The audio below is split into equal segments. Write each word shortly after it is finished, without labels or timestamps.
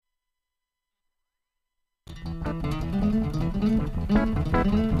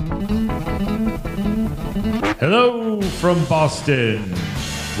Hello from Boston.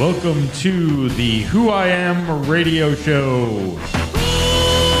 Welcome to the Who.IAm radio show.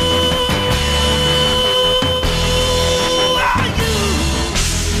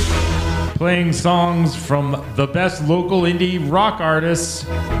 Playing songs from the best local indie rock artists.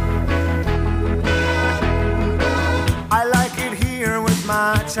 I like it here with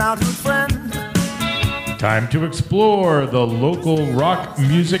my childhood friend. Time to explore the local rock,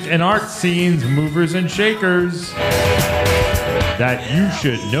 music, and art scenes, movers and shakers that you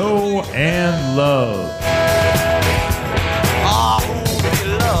should know and love.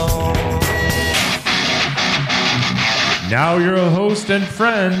 Now your host and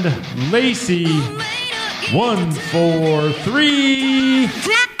friend, Lacey, 143.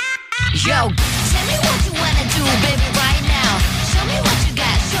 Yo, tell me what you wanna do, baby, right now. Show me what you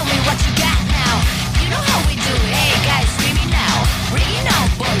got, show me what you got now. You know how we do it, hey guys, scream me now. Bring it on,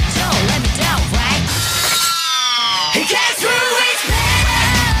 boy, don't let me down, right? He gets through his pain,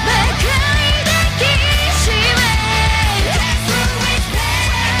 but crying that keeps she wait. Gets through his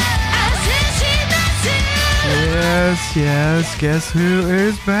pain, I said she doesn't. Yes, guess who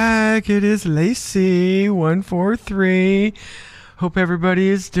is back? It is Lacey, 143. Hope everybody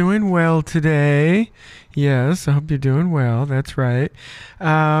is doing well today. Yes, I hope you're doing well. That's right.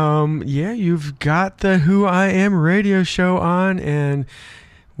 You've got the Who.IAm radio show on, and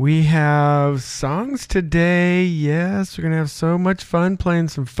we have songs today. Yes, we're going to have so much fun playing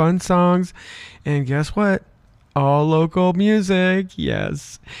some fun songs. And guess what? All local music.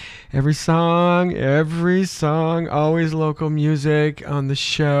 Yes. Every song, always local music on the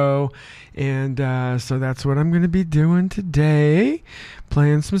show. And so that's what I'm going to be doing today,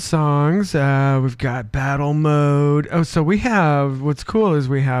 playing some songs. We've got Battle Mode. Oh, so what's cool is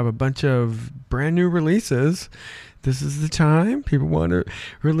we have a bunch of brand new releases. This is the time. People want to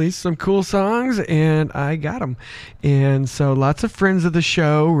release some cool songs, and I got them. And so lots of friends of the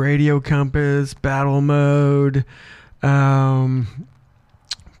show, Radio Compass, Battle Mode, Parts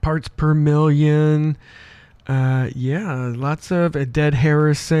Per Million. Lots of Dead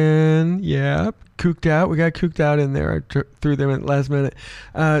Harrison. Yeah, Cooked Out. We got Cooked Out in there. I threw them in last minute.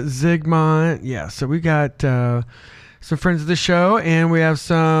 Zigmont. Yeah, so we got some friends of the show, and we have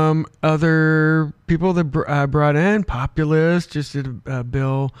some other people that brought in. Populous, just did a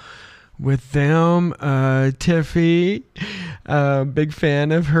bill with them. Tiffy, big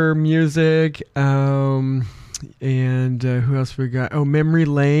fan of her music. And who else we got? Oh, Memory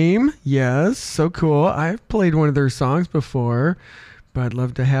Lane. Yes, so cool. I've played one of their songs before, but I'd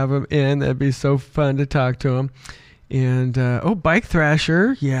love to have them in. That'd be so fun to talk to them. And Bike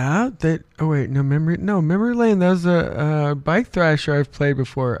Thrasher. Yeah. Memory Lane. That was a Bike Thrasher I've played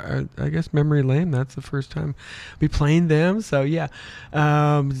before. I guess Memory Lane. That's the first time we playing them. So yeah.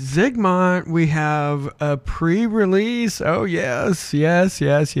 Zigmont. We have a pre-release. Oh yes.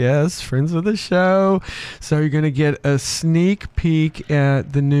 Friends of the show. So you're gonna get a sneak peek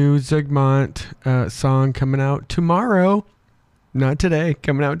at the new Zigmont song coming out tomorrow. Not today.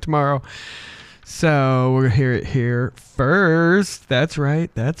 Coming out tomorrow. So we're going to hear it here first. That's right.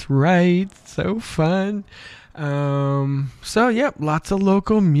 So fun. Lots of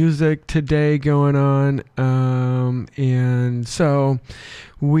local music today going on. And so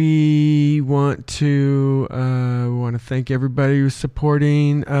we want to thank everybody who's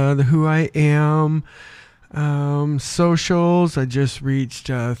supporting the Who.IAm socials. I just reached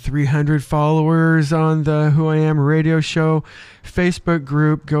 300 followers on the Who.IAm radio show Facebook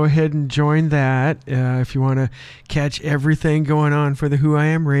group. Go ahead and join that if you want to catch everything going on for the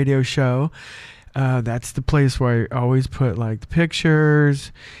Who.IAm radio show. That's the place where I always put like the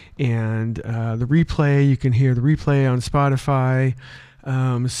pictures and the replay. You can hear the replay on Spotify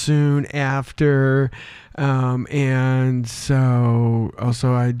soon after. And so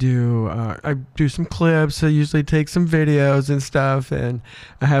also I do some clips. I usually take some videos and stuff, and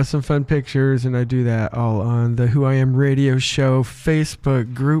I have some fun pictures, and I do that all on the Who.IAm radio show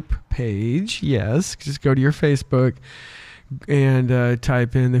Facebook group page. Yes, just go to your Facebook and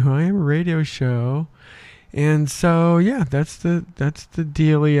type in the Who.IAm radio show. And so yeah, that's the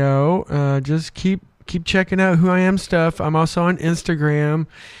dealio. Just keep checking out Who.IAm stuff. I'm also on Instagram.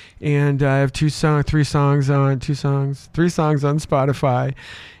 And I have three songs on Spotify,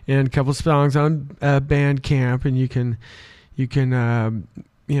 and a couple songs on Bandcamp, and you can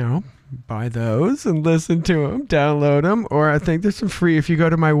buy those and listen to them, download them, or I think there's some free. If you go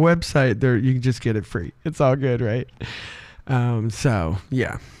to my website, there you can just get it free. It's all good, right? So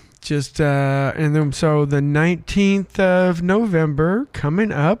yeah, just and then so the 19th of November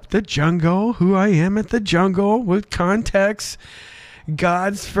coming up, the Jungle. Who.IAm at the Jungle with Context.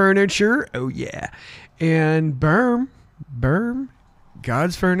 God's Furniture. Oh, yeah. And Berm,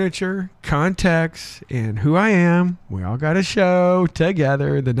 God's Furniture, Context, and Who I Am. We all got a show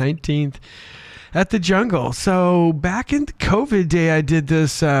together the 19th at the Jungle. So back in the COVID day, I did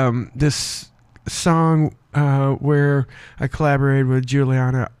this this song where I collaborated with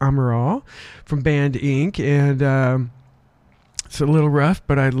Juliana Amaral from Band Inc. And it's a little rough,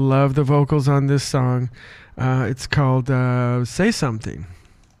 but I love the vocals on this song. It's called Say Something.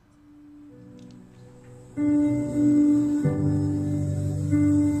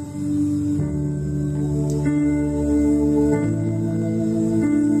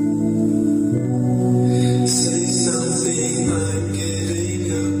 Say something, I'm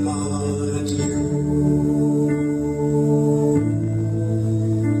giving up on you.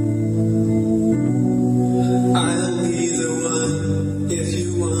 I'll be the one if you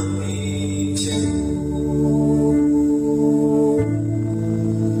want me to.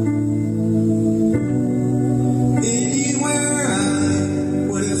 Anywhere I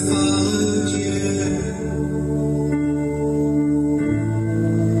would have followed you.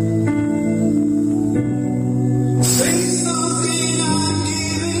 Say something, I'm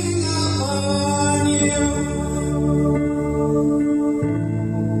giving up on you.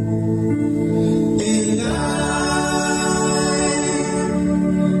 And I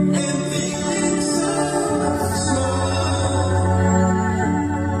am feeling so small.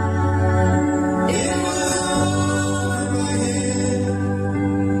 It was all in my head.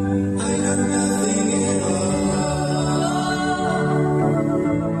 I know nothing at all.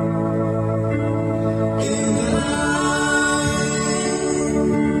 And I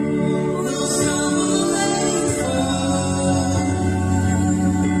will stumble and fall.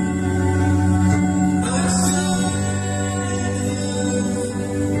 I'm still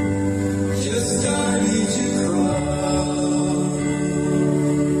just starting to crawl.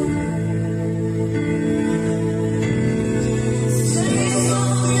 Say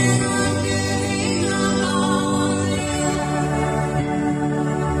something, I'm giving up on you.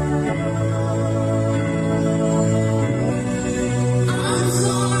 I'm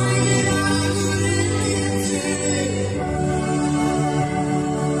sorry that I couldn't get to you.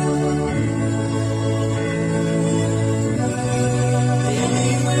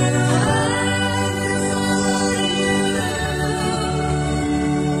 Anywhere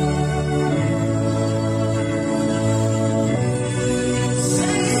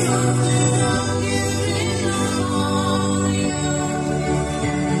say something, I'm giving up on you. And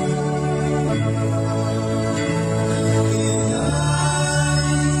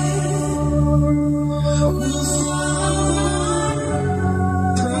I will swallow my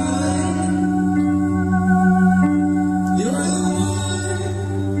pride. You're the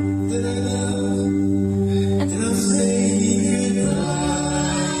one that I love, and I'm saying goodbye.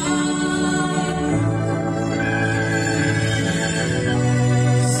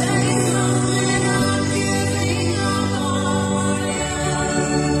 Say something, I'm giving up on you.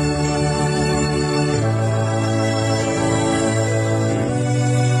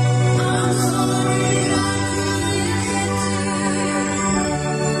 I'm sorry I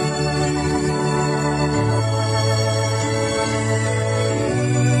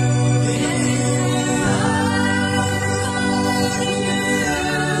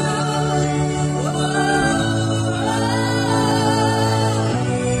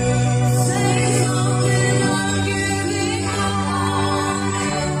say something, I'm giving up on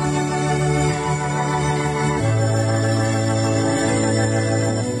you.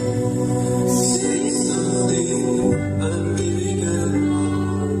 Say something, I'm giving up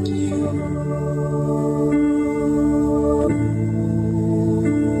on you.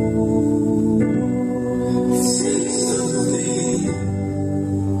 Say something.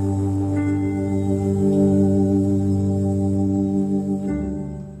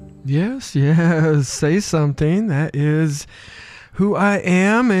 Yes, Say Something. That is Who I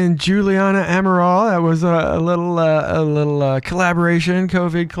Am and Juliana Amaral. That was a little collaboration,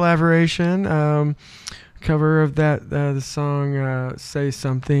 COVID collaboration, cover of that the song Say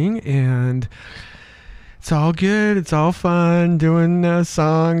Something. And it's all good. It's all fun doing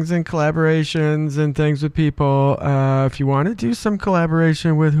songs and collaborations and things with people. If you want to do some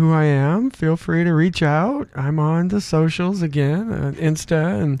collaboration with Who I Am, feel free to reach out. I'm on the socials again,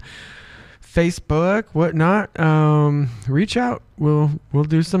 Insta and Facebook, whatnot. Reach out. We'll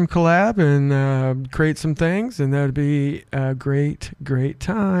do some collab and create some things, and that'd be a great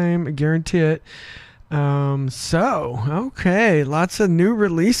time. I guarantee it. Okay, lots of new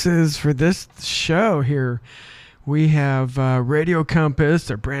releases for this show here. We have Radio Compass,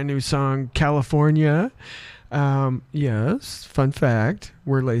 their brand new song California. Yes, fun fact,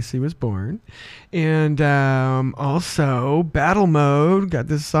 where Lacey was born. And also, Battle Mode got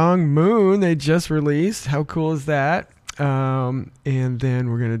this song Moon they just released. How cool is that? And then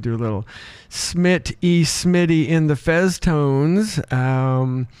we're going to do a little Smitty in the Fez tones.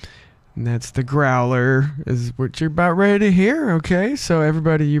 And that's the Growler, is what you're about ready to hear. Okay, so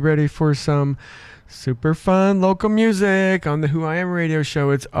everybody, you ready for some super fun local music on the Who.IAm radio show?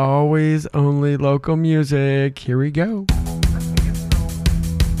 It's always only local music. Here we go.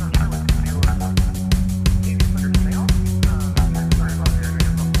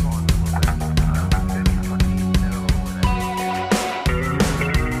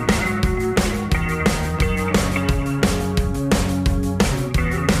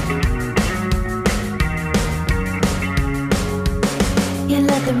 You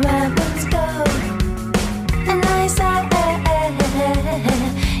let the rabbits go, and I said,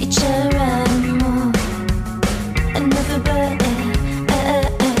 each animal, and everybody,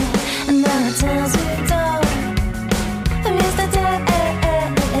 and now it tells me don't. I'm used to let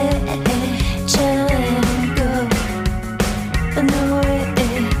go, but no way.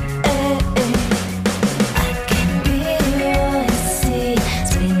 I can be your sea,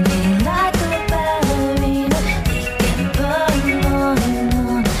 swing me like a ballerina. We can burn on and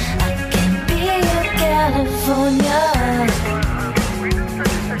on. I can be your California.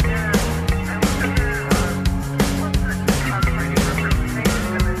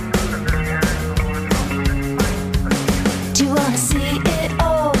 Do you wanna see it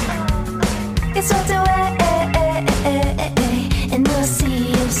all? It's swept away in the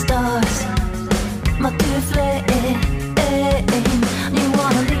sea of stars. My pure flame. You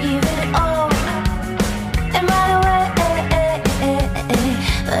wanna leave it all and ride away,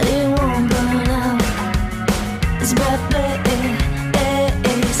 but it won't burn out. It's bright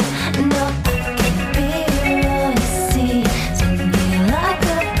blaze. No, I can be your sea, swing me like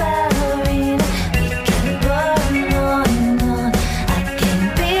a ballerina. We can burn on and on. I can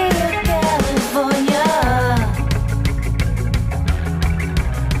be your California.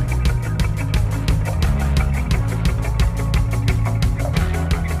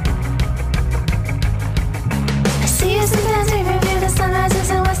 I see you sometimes, we review the sunrises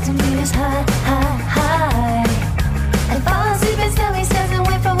and western views. High, high, high. I fall asleep and still we stairs and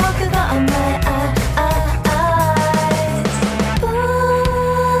wait for one to go on my eyes.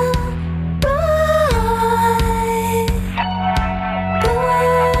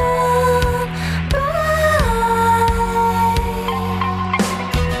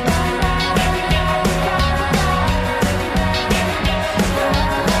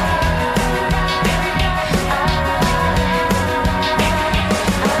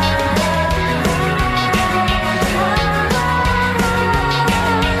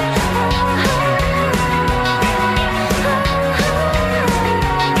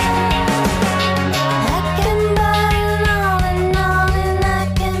 I can burn on and I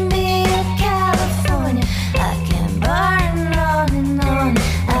can be your California. I can burn on and on.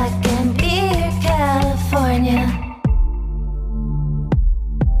 I can be your California.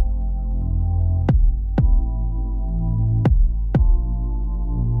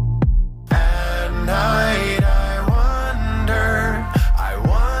 At night I wonder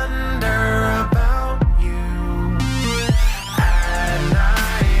about you. At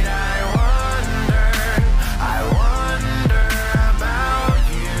night I wonder about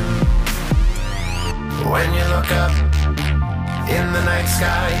you. When you look up in the night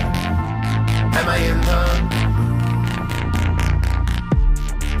sky, am I in the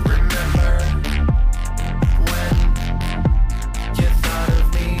remember when you thought of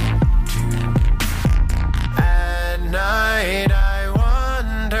me too? At night I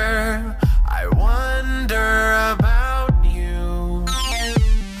wonder about you.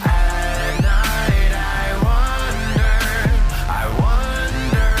 At night I wonder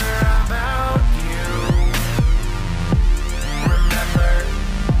about you. Remember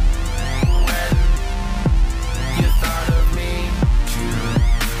when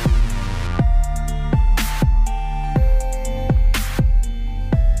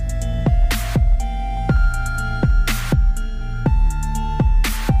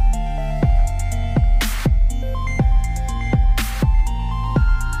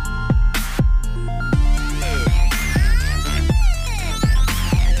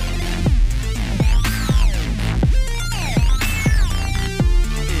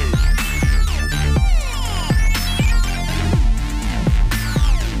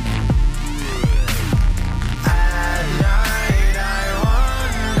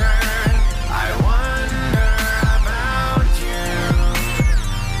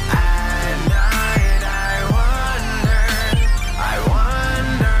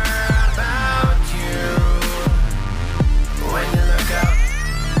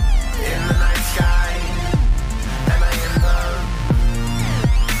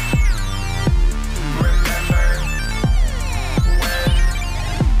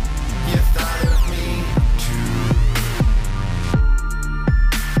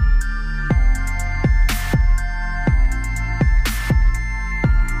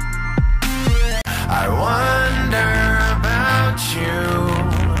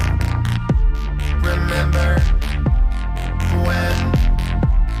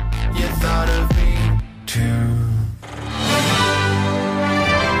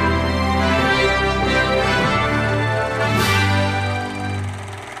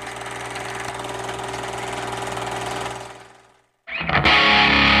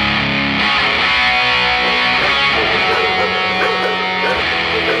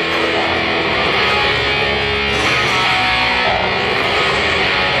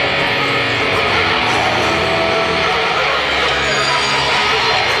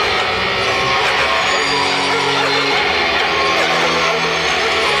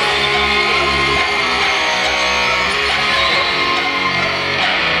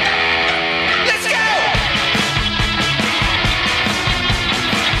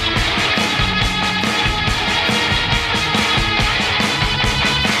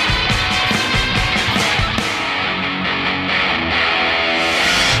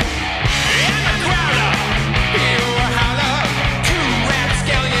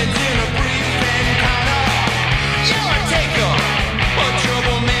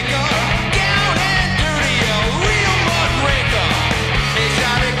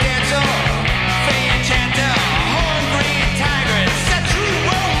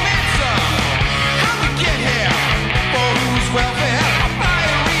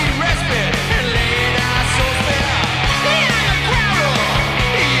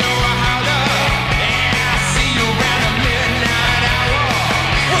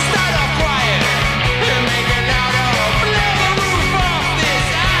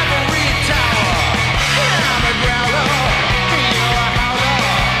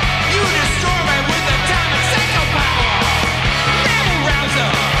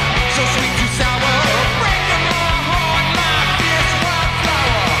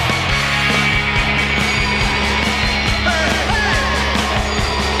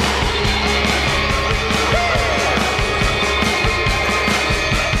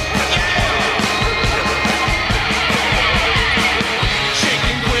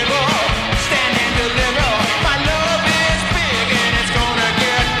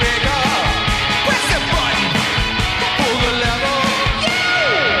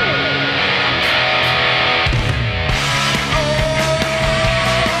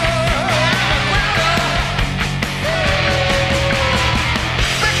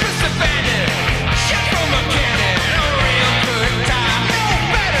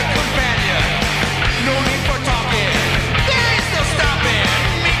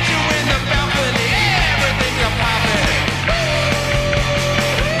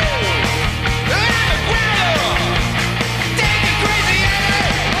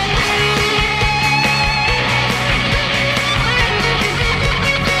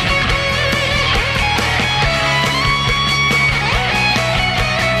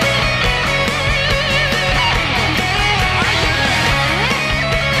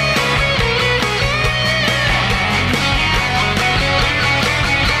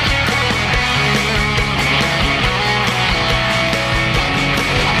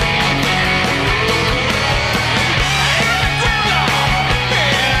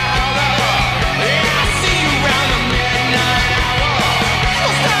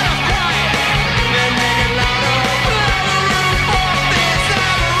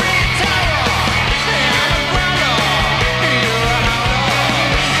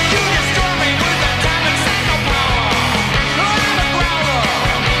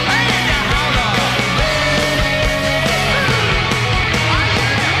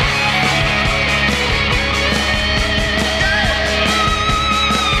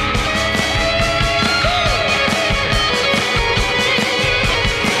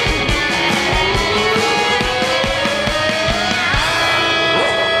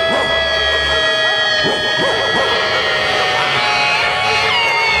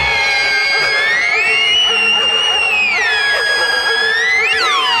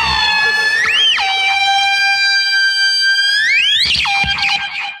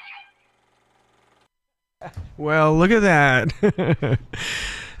Well, look at that.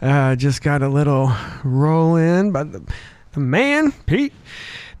 Just got a little roll in by the man, Pete.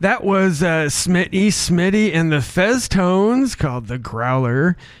 That was Smitty and the Fez Tones called The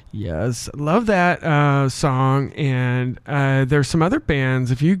Growler. Yes, love that song. And there's some other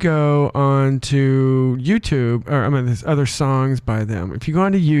bands. If you go on to YouTube, there's other songs by them. If you go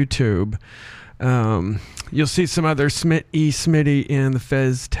onto YouTube, you'll see some other Smitty and the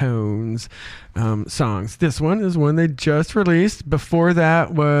Fez Tones songs. This one is one they just released. Before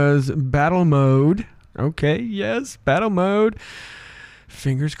that was Battle Mode. Okay, yes, Battle Mode.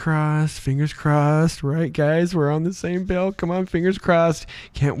 Fingers crossed, right, guys? We're on the same bill. Come on, fingers crossed.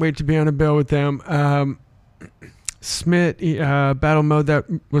 Can't wait to be on a bill with them. Battle Mode, that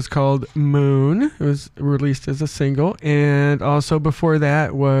was called Moon. It was released as a single. And also before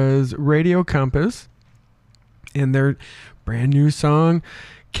that was Radio Compass and their brand new song,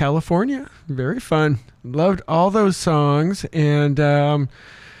 California. Very fun. Loved all those songs. And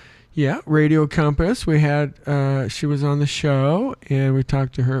yeah, Radio Compass. We had, she was on the show and we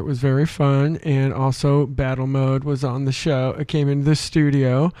talked to her. It was very fun. And also Battle Mode was on the show. It came into the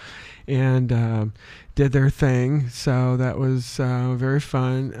studio and did their thing. So that was very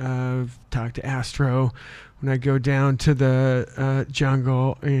fun. Talked to Astro when I go down to the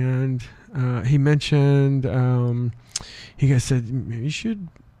jungle, and he mentioned, he guys said, maybe you should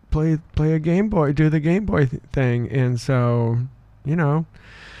play a Game Boy, do the Game Boy thing. And so, you know,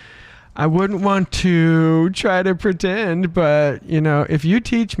 I wouldn't want to try to pretend, but you know, if you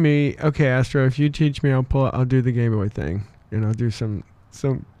teach me, okay, Astro, if you teach me, I'll do the Game Boy thing, and I'll do some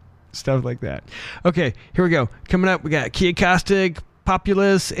stuff like that. Okay, here we go. Coming up, we got Kia Caustic,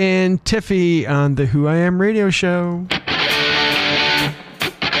 Populous, and Tiffy on the Who.IAm radio show.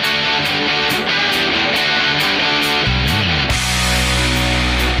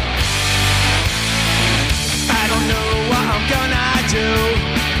 I don't know what I'm gonna do.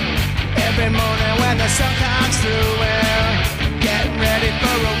 Every morning when the sun comes through, we're getting ready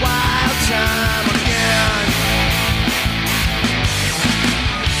for a wild time again.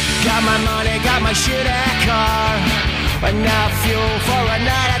 Got my money, got my shit at car, enough fuel for a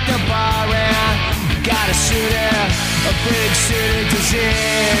night at the bar, and got a suitor, a big suitor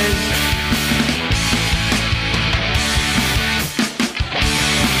disease.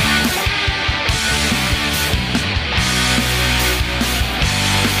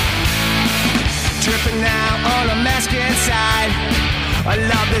 Dripping now on a mask inside. I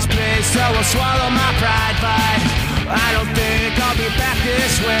love this place, so I'll swallow my pride, but I don't think I'll be back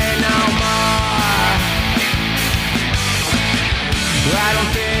this way no more. I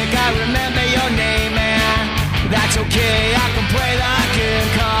don't think I remember your name, man. That's okay, I can play the game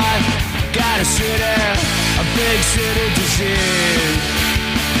card. Got a suitor, a big suitor disease.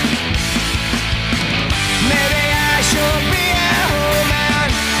 Maybe I should be at home, man.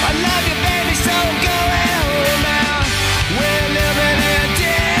 I love you, baby, so I'm going home now. We're living in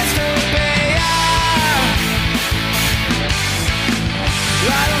dystopia.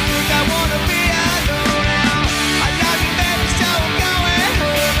 I don't think I wanna be alone now. I love you, baby, so I'm going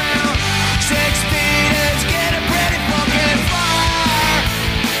home now. 6 feet is getting pretty fucking far.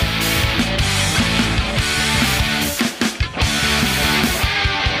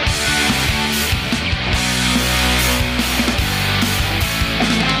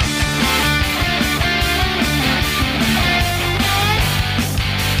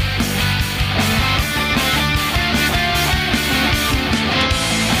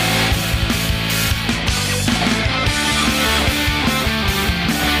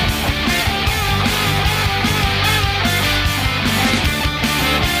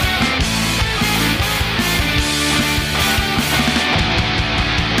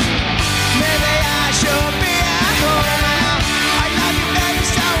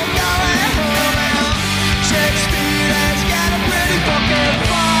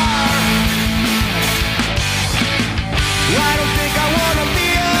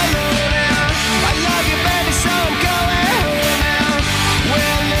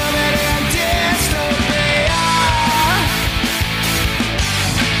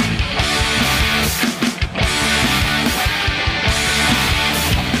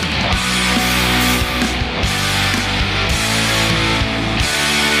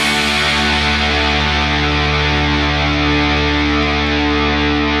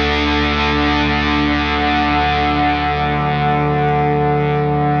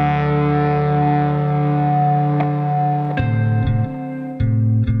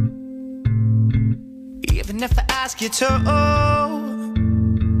 You to,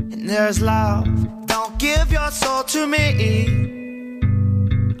 and there's love. Don't give your soul to me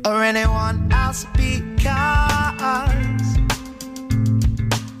or anyone else, because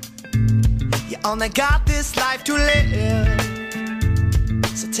only got this life to live.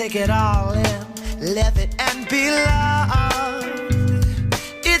 So take it all in, live it and be loved.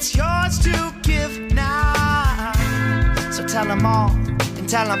 It's yours to give now. So tell them all and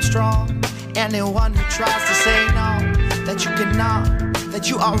tell them strong. Anyone who tries to say no, that you cannot, that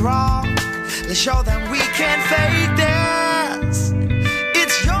you are wrong, let's show them we can't fake this.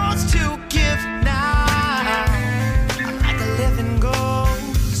 It's yours to give now. I'm like a living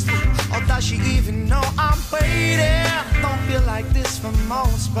ghost. Or does she even know I'm waiting? Don't feel like this for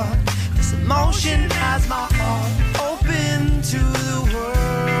most, but this emotion has my heart open to the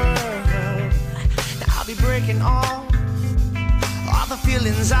world. Now I'll be breaking all the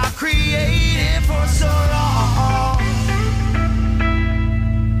feelings I've created for so long.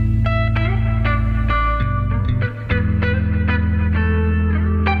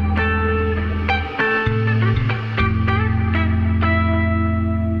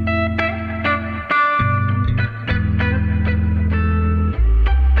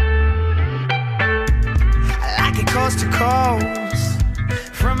 Coast to coast,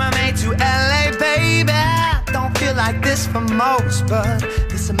 from LA to LA, baby. Don't feel like this for most, but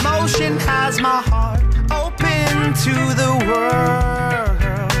this emotion has my heart open to the world.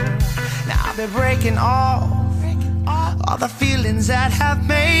 Now I've been breaking all the feelings that have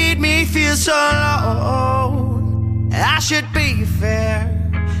made me feel so low. I should be fair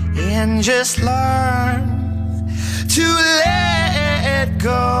and just learn to let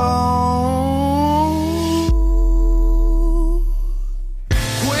go.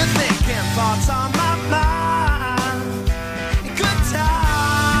 Thoughts on my mind, good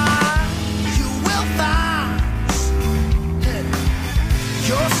time, you will find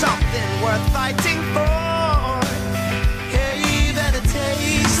you're something worth fighting for. Hey, better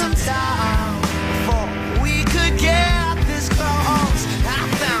take some time before we could get this close. I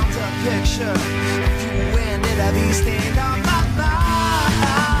found a picture of you and it'll be staying on my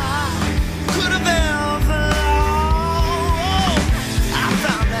mind. Could have ever known. I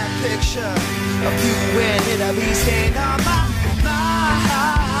found that picture of you and it'll be staying on my mind.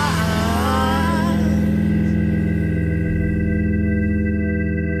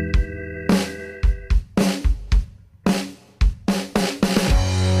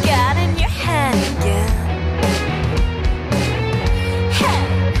 Got in your head again. Hey,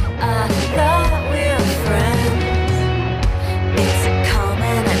 I thought we were friends.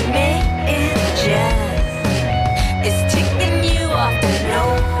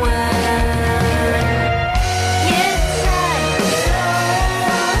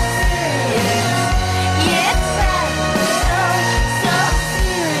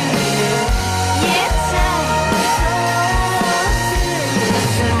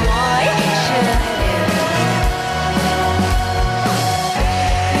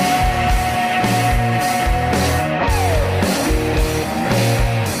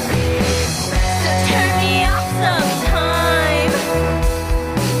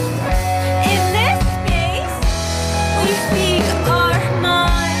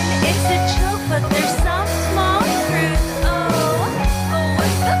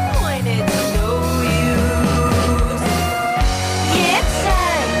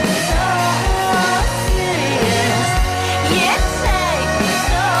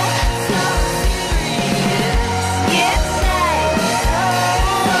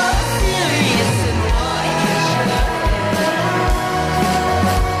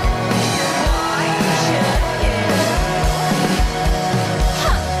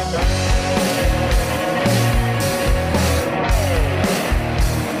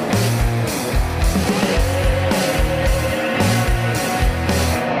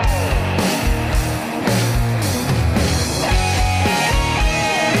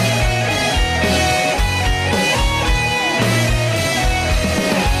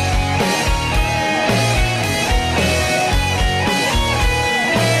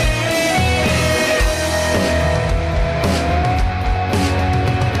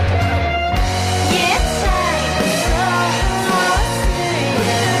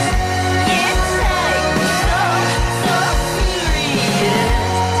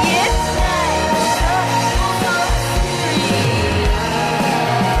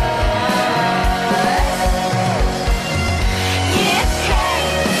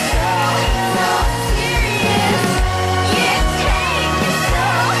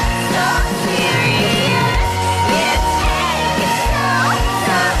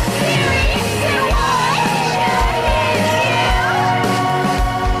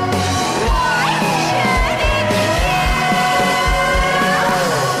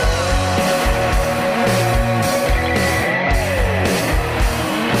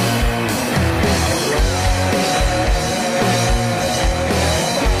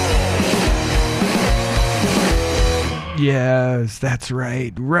 Yes, that's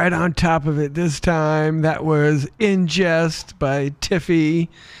right. Right on top of it this time. That was Ingest by Tiffy.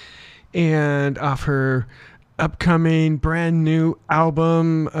 And off her upcoming brand new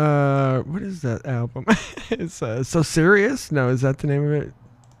album. What is that album? It's So Serious? No, is that the name of it?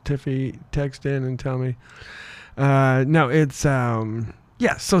 Tiffy, text in and tell me. No, it's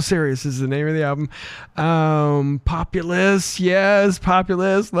yeah, So Serious is the name of the album. Populous, yes,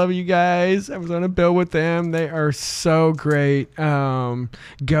 Populous. Love you guys. I was on a bill with them. They are so great.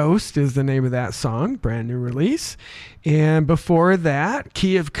 Ghost is the name of that song, brand new release. And before that,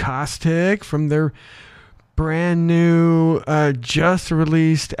 Key of Caustic from their brand new just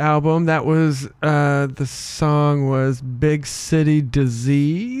released album. That was the song was Big City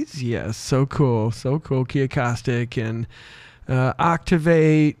Disease. Yes, so cool, so cool. Key of Caustic and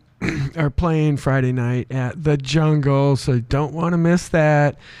Octavate are playing Friday night at the Jungle, so don't want to miss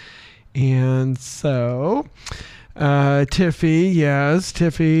that. And so Tiffy, yes,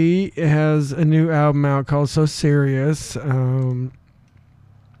 Tiffy has a new album out called So Serious. And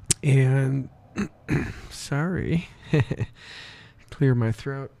sorry, clear my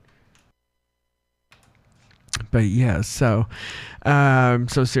throat. But yeah, so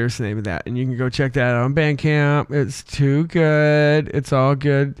Serious the name of that, and you can go check that out on Bandcamp. It's too good. It's all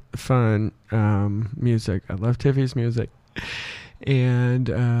good fun music. I love Tiffy's music. And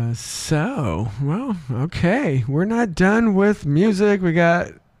well, okay, we're not done with music. We got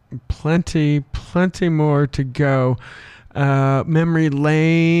plenty more to go. Memory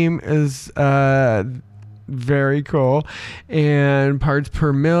Lane is very cool, and Parts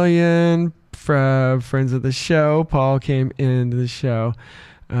Per Million from friends of the show. Paul came into the show.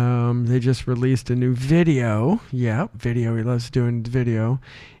 They just released a new video. Yeah, video. He loves doing video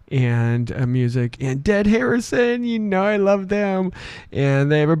and music. And Dead Harrison, you know I love them.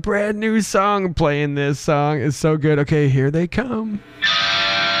 And they have a brand new song playing. This song is so good. Okay, here they come.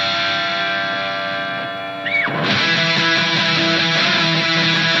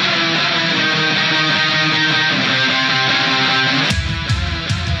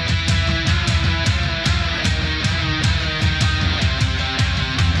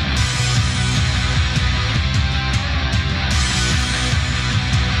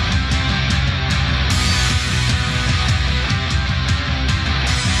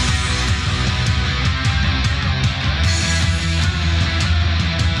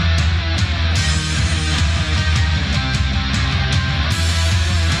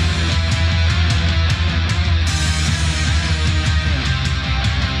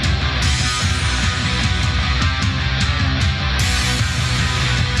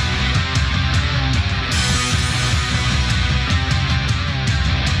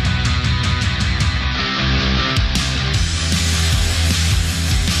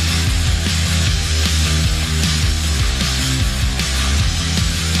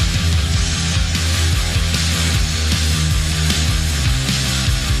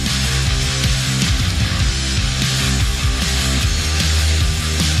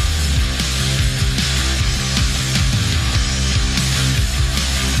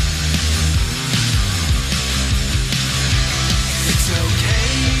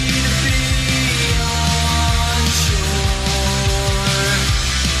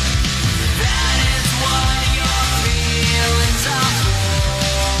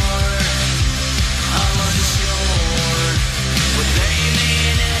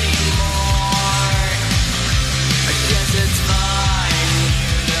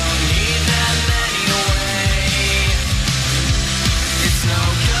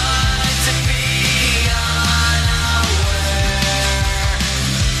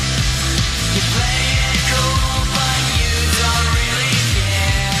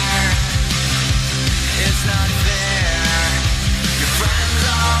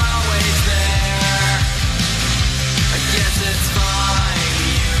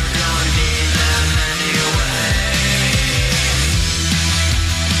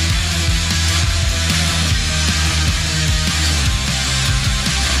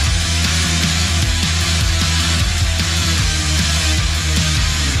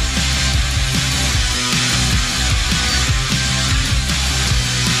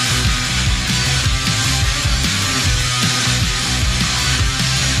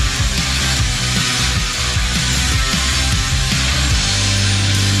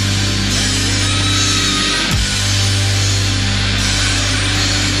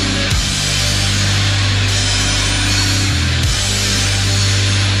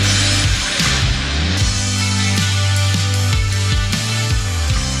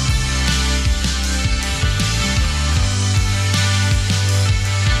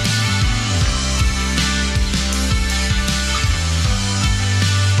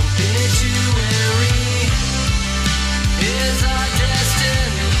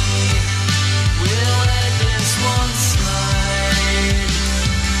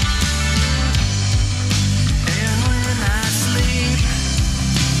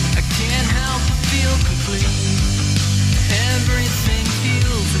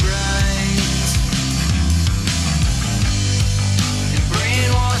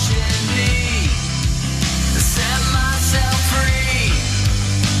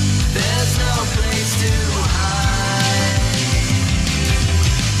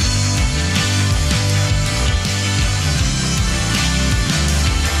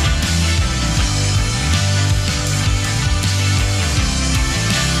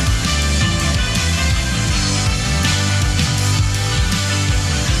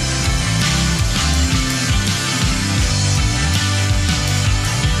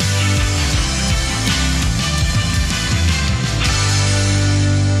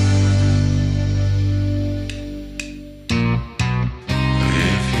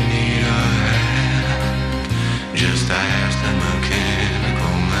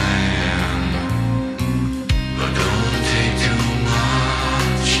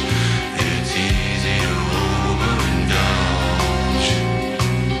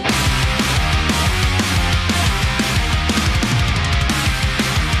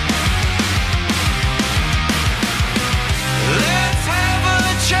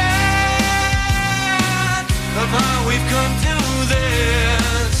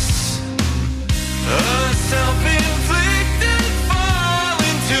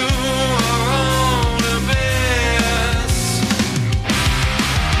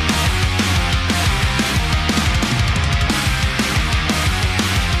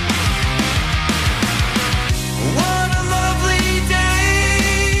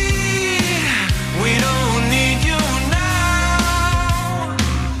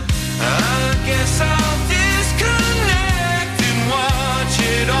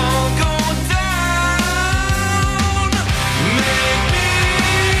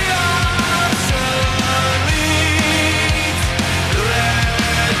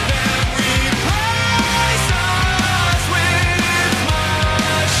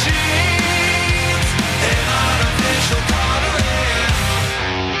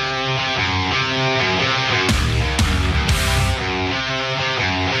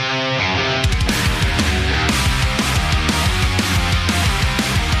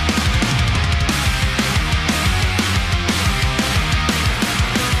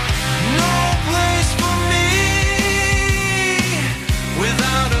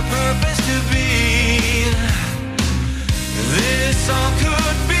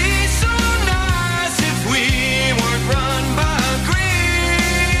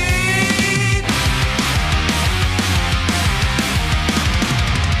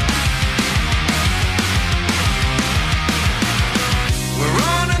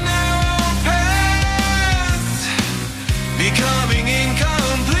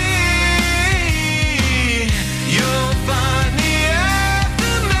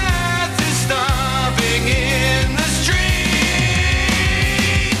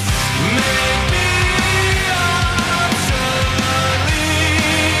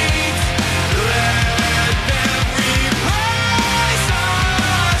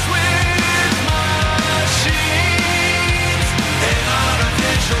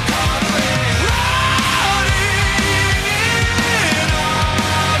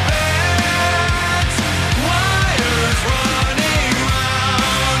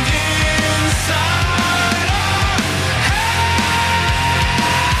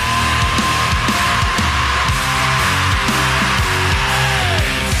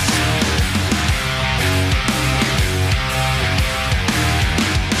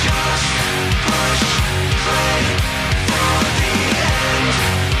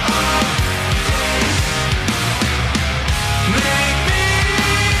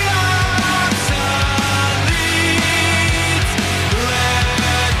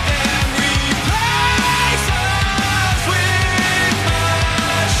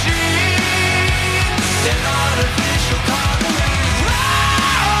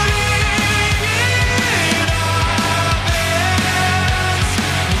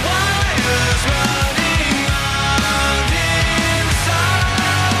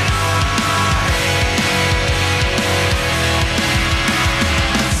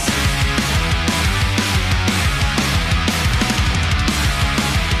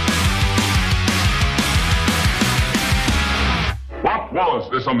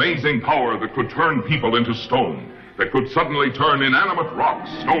 amazing power that could turn people into stone, that could suddenly turn inanimate rocks,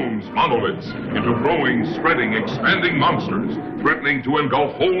 stones, monoliths into growing, spreading, expanding monsters, threatening to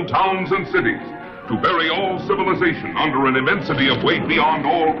engulf whole towns and cities, to bury all civilization under an immensity of weight beyond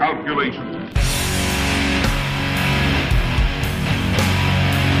all calculation.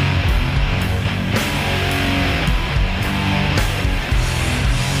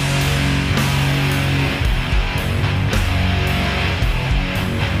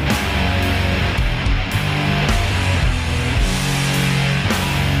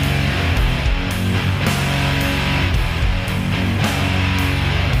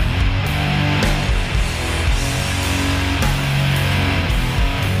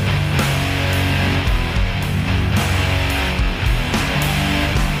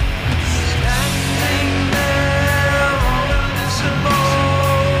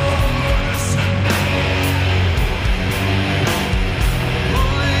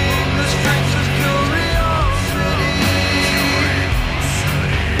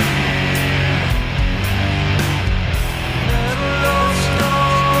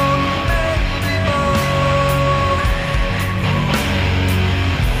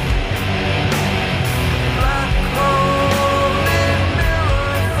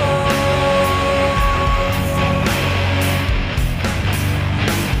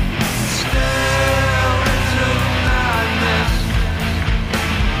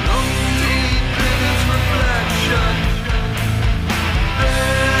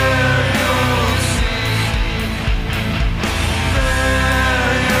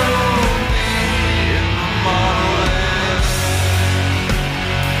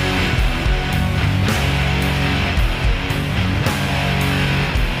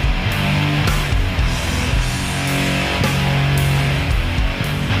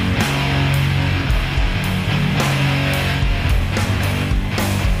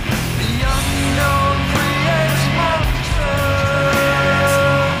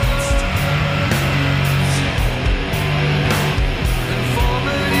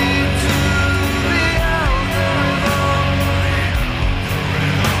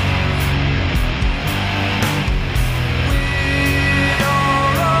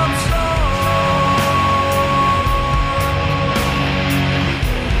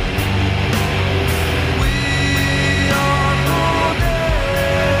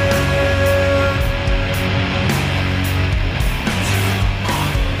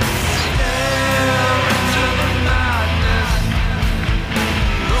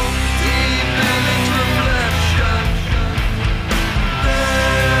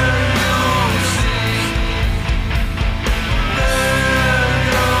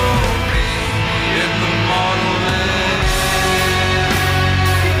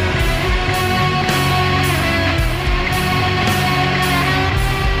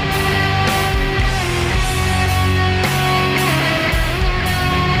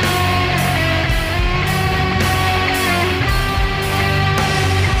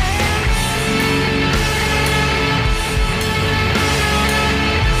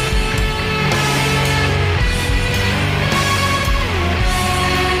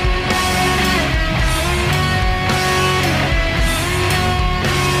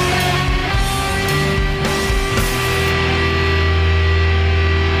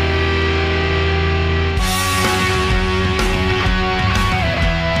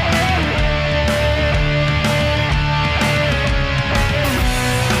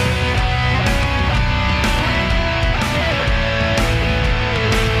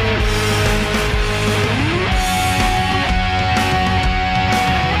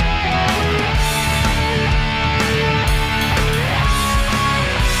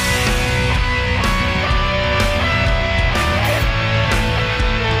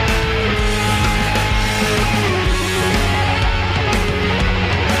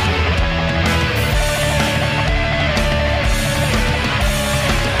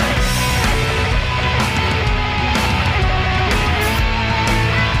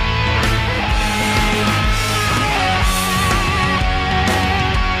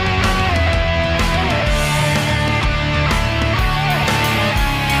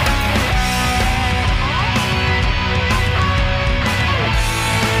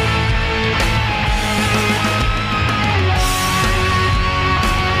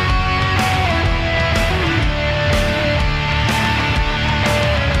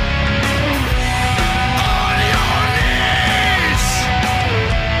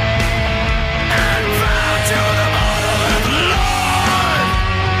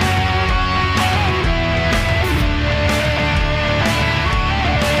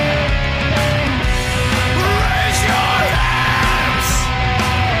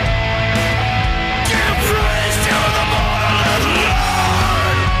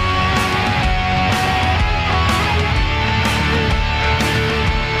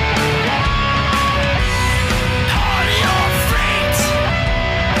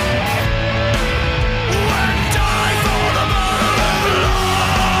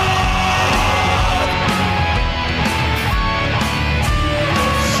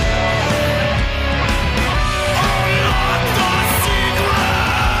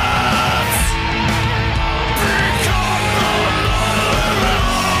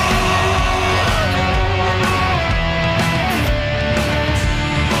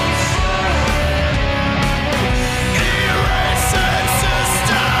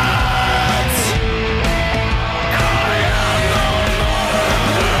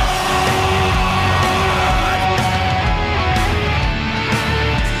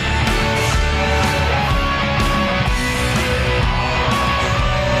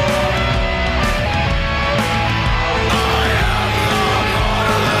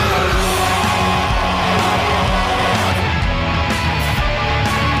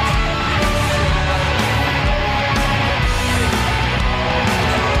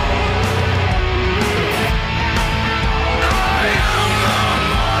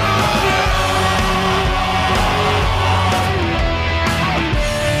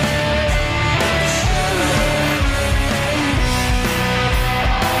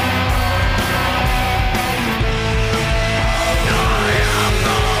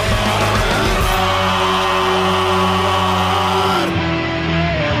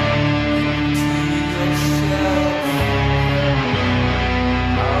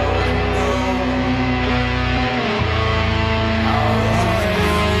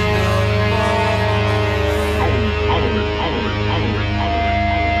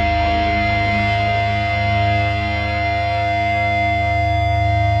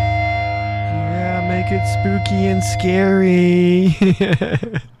 spooky and scary.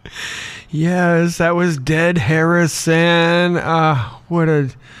 Yes, that was Dead Harrison. What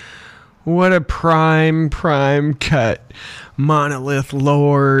a prime cut. Monolith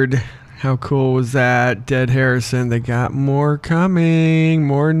Lord. How cool was that? Dead Harrison. They got more coming,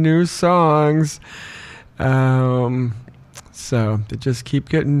 more new songs. So they just keep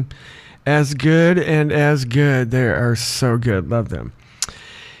getting as good and as good. They are so good. Love them.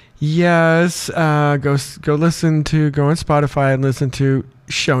 Yes, go on Spotify and listen to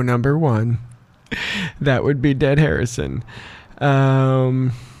show number 1. That would be Dead Harrison.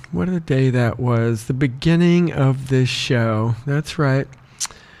 What a day that was. The beginning of this show. That's right.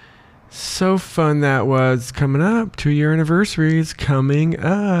 So fun that was. Coming up. 2-year anniversary is coming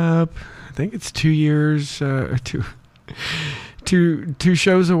up. I think it's 2 years, two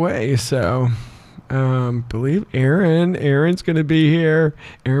shows away. So, believe Aaron's going to be here.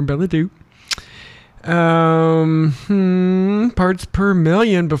 Aaron Belladou. Parts Per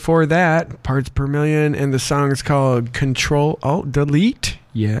Million before that. Parts Per Million, and the song is called Control Alt Delete.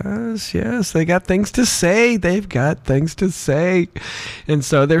 Yes, they got things to say. They've got things to say. And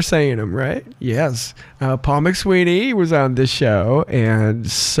so they're saying them, right? Yes. Paul McSweeney was on this show,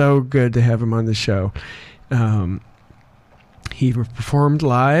 and so good to have him on the show. He performed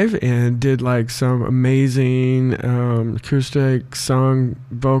live and did like some amazing acoustic song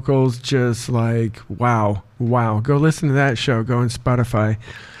vocals. Just like, wow. Go listen to that show. Go on Spotify.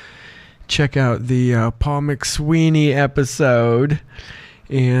 Check out the Paul McSweeney episode.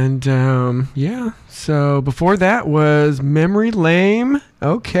 And so before that was Memory Lane.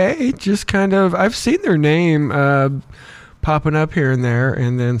 Okay, just kind of, I've seen their name popping up here and there.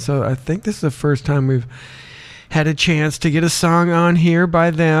 And then so I think this is the first time we've had a chance to get a song on here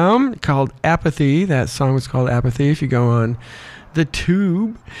by them called Apathy. That song was called Apathy. If you go on the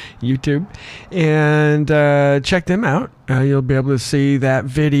YouTube, and check them out, you'll be able to see that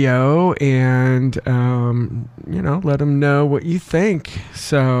video and, let them know what you think.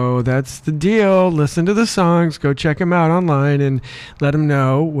 So that's the deal. Listen to the songs, go check them out online, and let them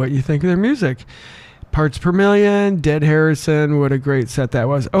know what you think of their music. Parts Per Million, Dead Harrison, what a great set that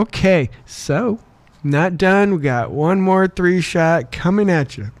was. Okay, so not done. We got one more 3-shot coming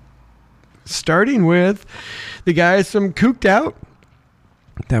at you. Starting with the guys from Cooked Out.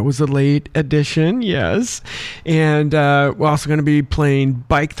 That was a late edition, yes. And we're also going to be playing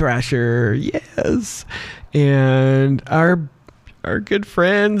Bike Thrasher, yes. And our good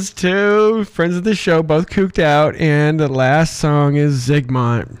friends, too. Friends of the show, both Cooked Out. And the last song is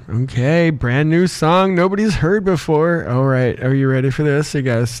Zigmont. Okay, brand new song nobody's heard before. All right, are you ready for this? You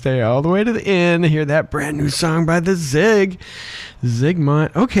got to stay all the way to the end to hear that brand new song by the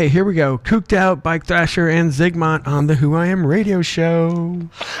Zigmont. Okay, here we go. Cooked Out, Bike Thrasher, and Zigmont on the Who.IAm radio show.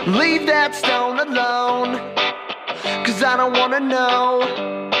 Leave that stone alone, 'cause I don't wanna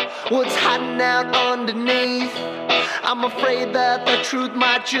know what's hiding out underneath. I'm afraid that the truth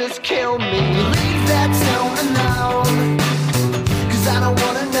might just kill me. Leave that stone alone, 'cause I don't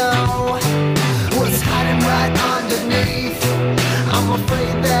wanna know what's hiding right underneath. I'm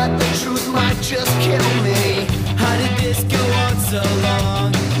afraid that the truth might just kill me. How did this go on so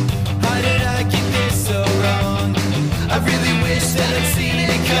long? How did I get this so wrong? I really wish that I'd seen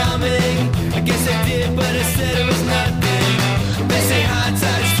it coming. I guess I did, but I said it was nothing. They say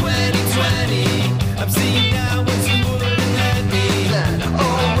hindsight's 2020. I'm seeing now what you wouldn't let me.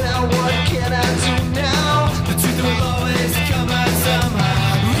 Oh well, what can I do now? The truth will always come out somehow.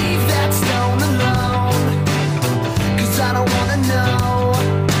 Leave that stone alone, 'cause I don't wanna know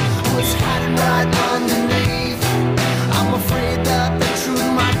what's hiding right underneath. I'm afraid that the truth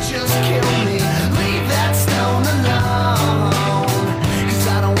might just kill me. Leave that stone alone, 'cause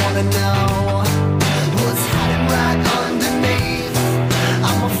I don't wanna know what's hiding right underneath.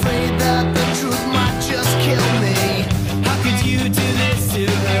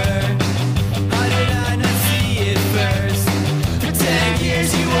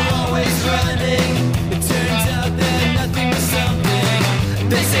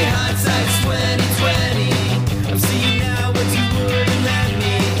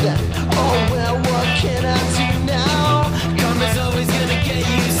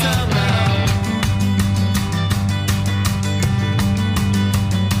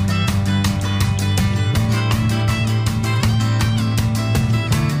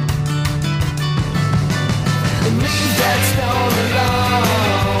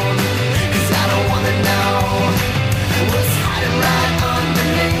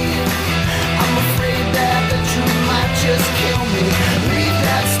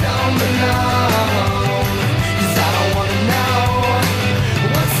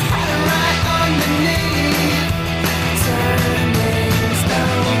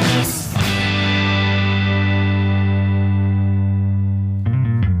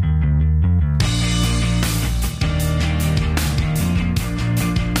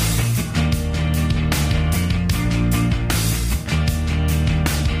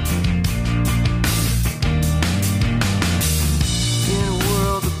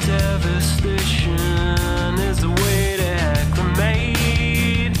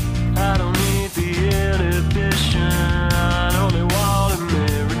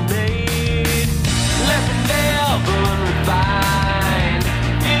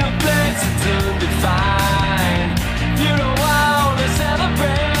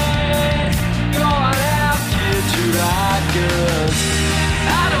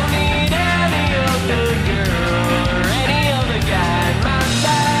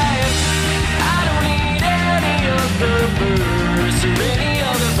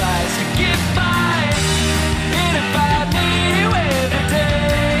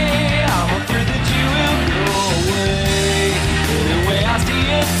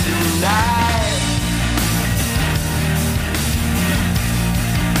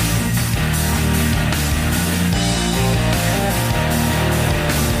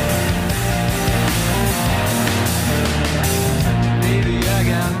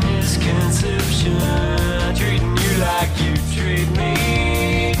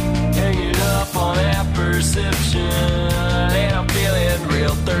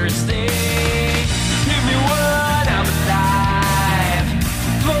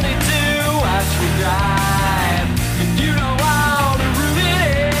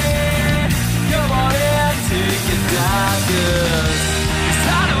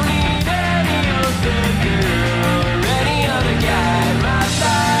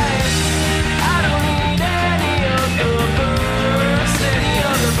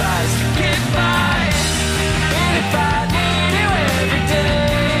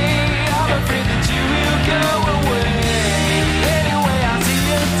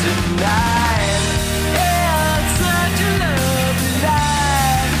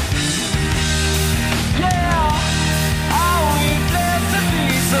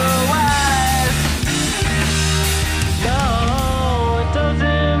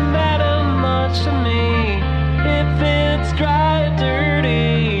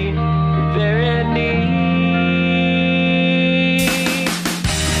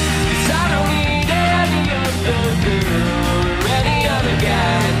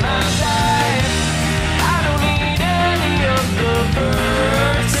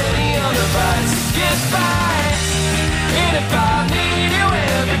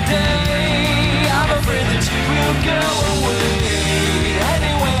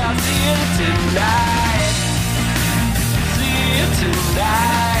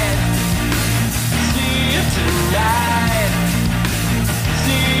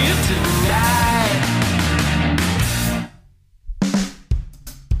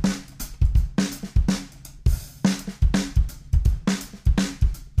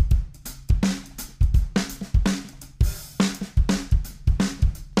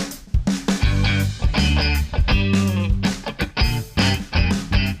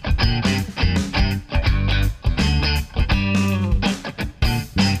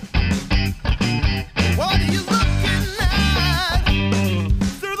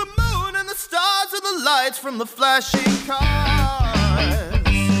 lights from the flashing cars.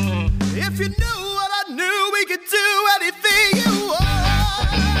 If you knew what I knew, we could do anything you want.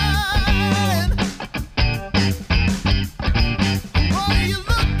 What are you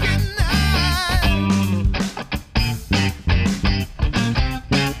looking at?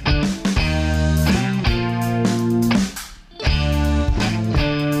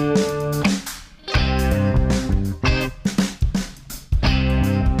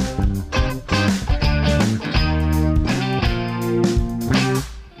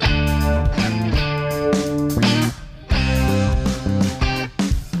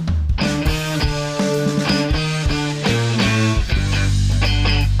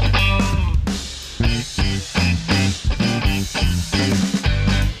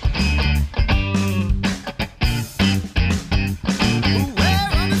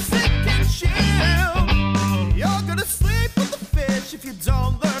 If you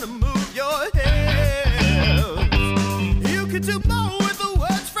don't learn to move your hips, you can do more with the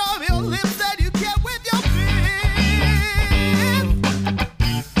words from your lips than you can with your feet.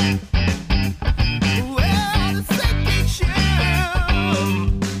 We're on a sinking ship.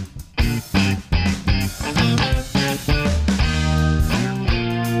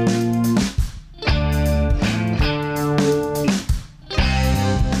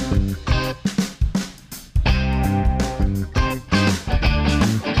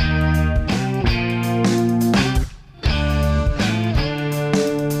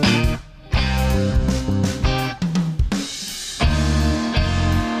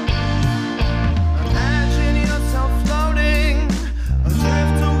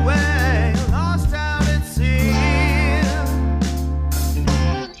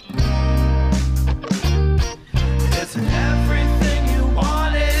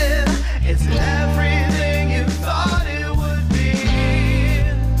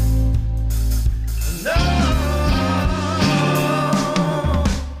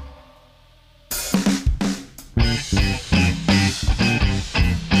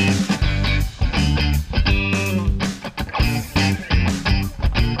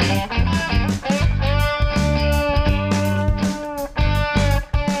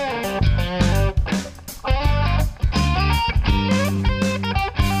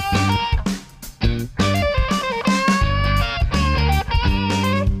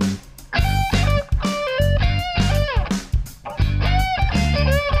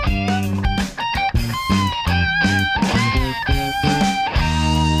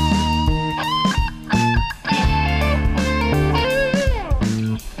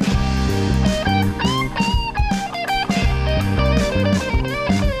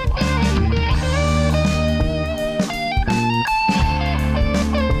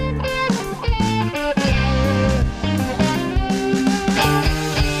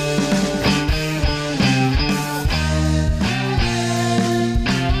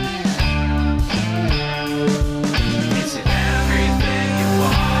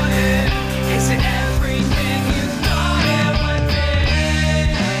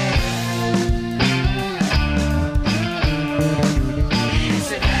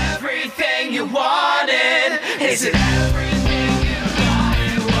 Is it everything you thought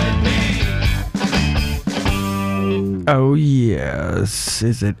it would be? Oh, yes.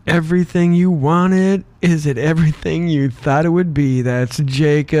 Is it everything you wanted? Is it everything you thought it would be? That's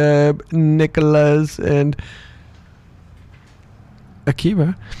Jacob, Nicholas, and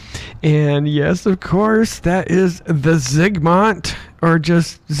Akiva. And yes, of course, that is the Zygmunt, or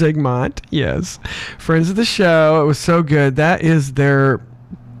just Zygmunt. Yes. Friends of the show. It was so good. That is their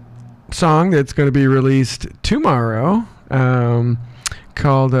song that's going to be released tomorrow,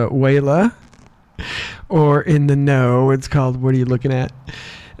 called Wayla, or In the Know. It's called What Are You Looking At?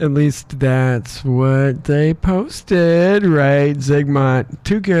 At least that's what they posted, right? Zygmunt,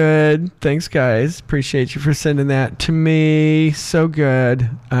 too good. Thanks, guys. Appreciate you for sending that to me. So good.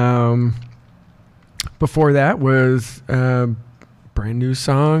 Before that was a brand new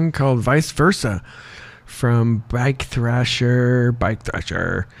song called Vice Versa from Bike Thrasher.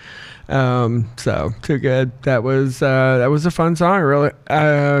 So too good. That was a fun song. Really,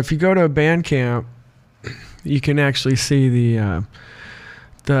 if you go to Bandcamp, you can actually see the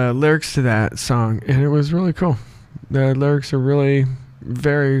lyrics to that song, and it was really cool. The lyrics are really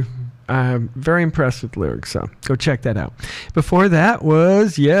very impressed with the lyrics. So go check that out. Before that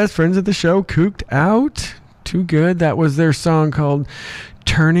was friends of the show, Cooked Out. Too good. That was their song called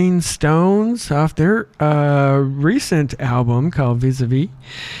Turning Stones off their recent album called Vis-a-Vis.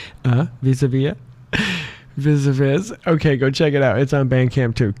 Vis-a-vis. Okay, go check it out. It's on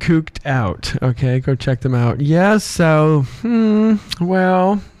Bandcamp too. Cooked Out. Okay, go check them out. Yes, so,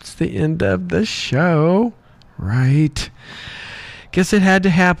 well, it's the end of the show, right? Guess it had to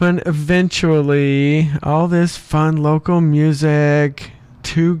happen eventually. All this fun local music,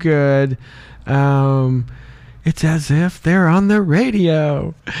 too good. It's as if they're on the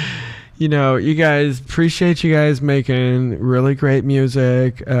radio. You know, you guys, appreciate you guys making really great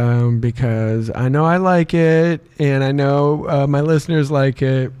music, because I know I like it, and I know my listeners like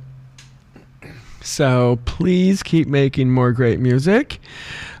it. So please keep making more great music,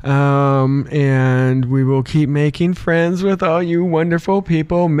 and we will keep making friends with all you wonderful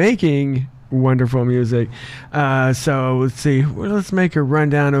people making wonderful music. So let's see, let's make a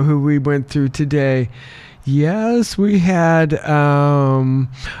rundown of who we went through today. Yes, we had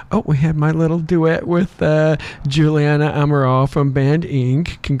we had my little duet with Juliana Amaral from Band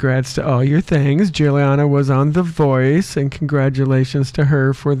Inc. Congrats to all your things. Juliana was on The Voice, and congratulations to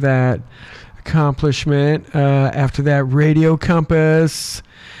her for that accomplishment. After that, Radio Compass,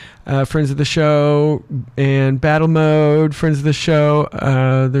 friends of the show, and Battle Mode, friends of the show,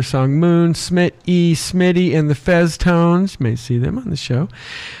 their song Moon, Smitty, and the Fez Tones. You may see them on the show.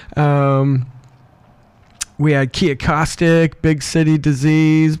 We had Kia Caustic, Big City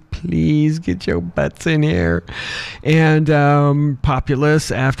Disease, please get your butts in here. And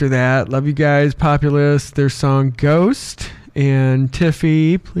Populous after that. Love you guys, Populous. Their song Ghost. And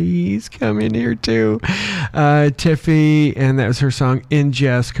Tiffy, please come in here too. Tiffy, and that was her song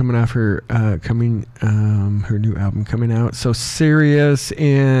Ingest, coming off her her new album coming out. So Serious,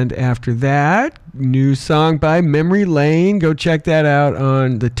 and after that, new song by Memory Lane. Go check that out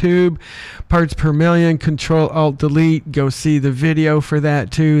on the tube. Parts Per Million, Control Alt Delete. Go see the video for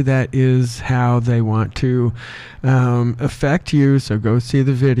that too. That is how they want to affect you. So go see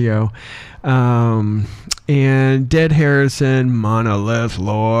the video. And Dead Harrison, Monolith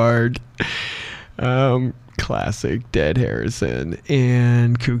Lord. Classic Dead Harrison.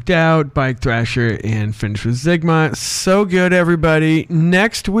 And Cooked Out, Bike Thrasher, and Finish with Zigma. So good, everybody.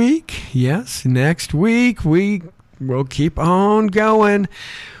 Next week, we will keep on going.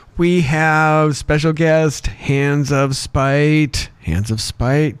 We have special guest Hands of Spite. Hands of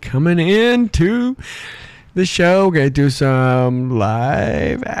Spite coming into the show. We're going to do some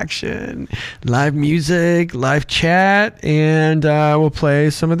live action, live music, live chat, and we'll play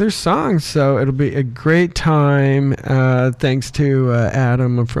some of their songs. So it'll be a great time. Thanks to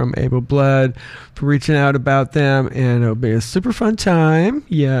Adam from Able Blood for reaching out about them, and it'll be a super fun time.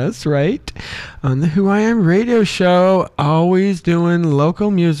 Yes, right. On the Who.IAm radio show, always doing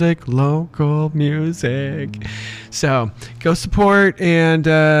local music. So go support and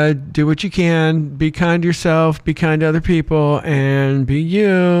do what you can. Be kind to yourself, be kind to other people, and be you.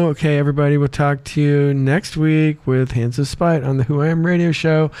 Okay, everybody, we'll talk to you next week with Hands of Spite on the Who.IAm radio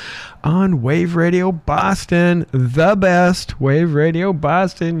show on Wave Radio Boston. The best Wave Radio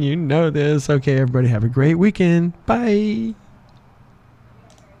Boston. You know this. Okay, everybody, have a great weekend. Bye.